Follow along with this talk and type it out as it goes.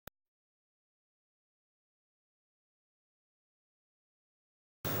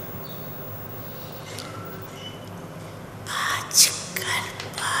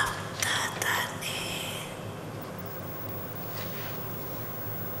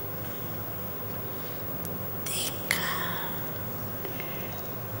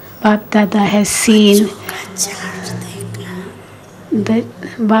Bap Dada has seen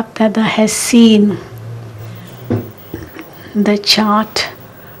the chart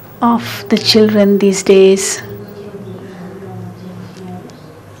of the children these days.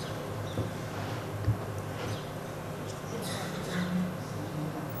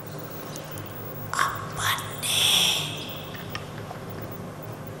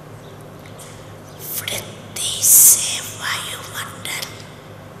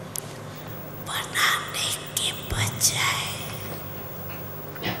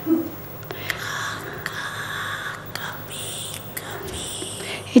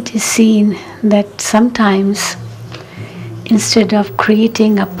 It is seen that sometimes, instead of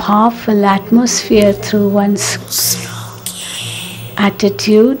creating a powerful atmosphere through one's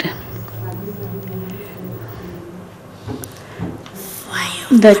attitude,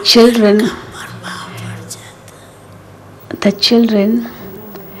 the children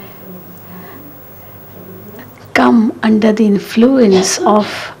come under the influence of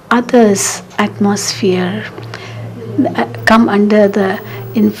others' atmosphere, come under the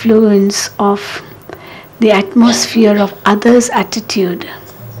influence of the atmosphere of others' attitude.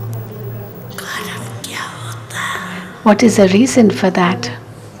 What is the reason for that?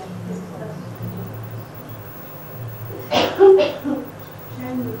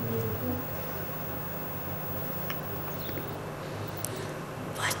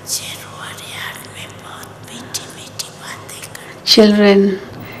 Children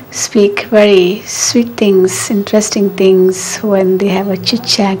speak very sweet things, interesting things when they have a chit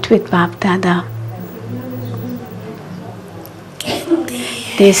chat with Bap Dada.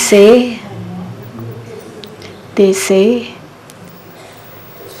 They say,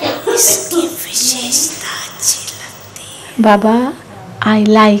 Baba, I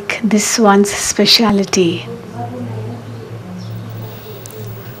like this one's speciality.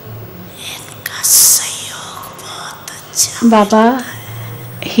 Baba,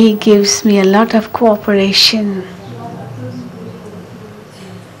 he gives me a lot of cooperation.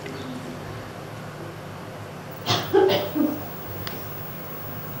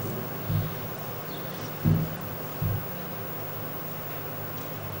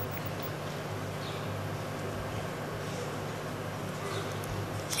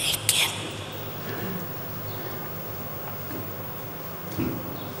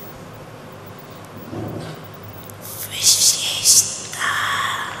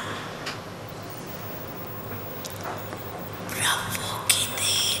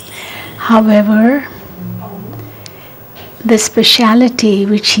 However, the speciality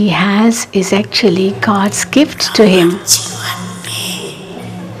which he has is actually God's gift to him.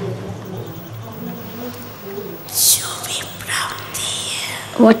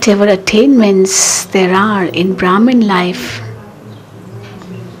 Whatever attainments there are in Brahmin life,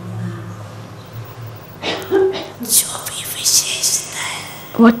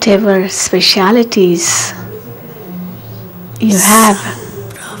 whatever specialities you have,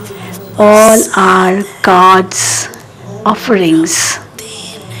 all are God's offerings.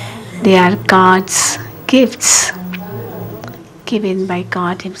 They are God's gifts given by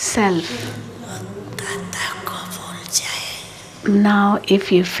God Himself. Now,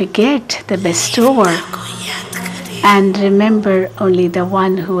 if you forget the bestower and remember only the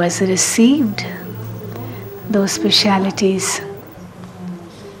one who has received those specialities,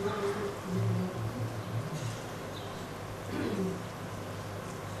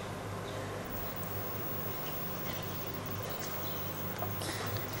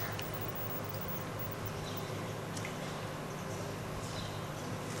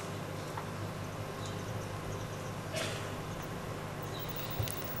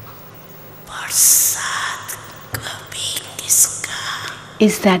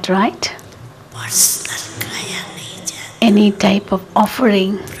 is that right? Any type of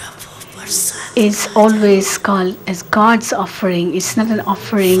offering is always called as God's offering. It's not an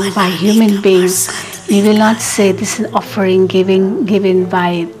offering by human beings. You will not say this is an offering given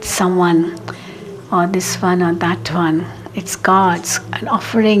by someone or this one or that one. It's God's. An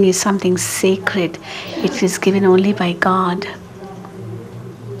offering is something sacred. It is given only by God.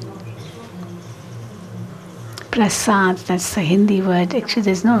 Prasad, that's the Hindi word. Actually,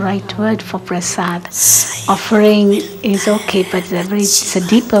 there's no right word for prasad. Offering is okay, but it's a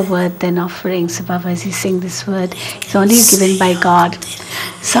deeper word than offering. So Baba is using this word. It's only given by God.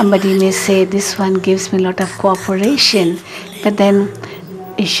 Somebody may say, this one gives me a lot of cooperation, but then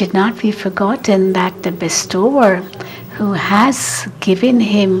it should not be forgotten that the bestower who has given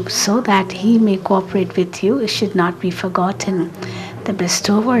him so that he may cooperate with you, it should not be forgotten. The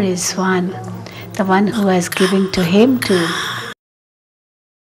bestower is one. The one who has given to him to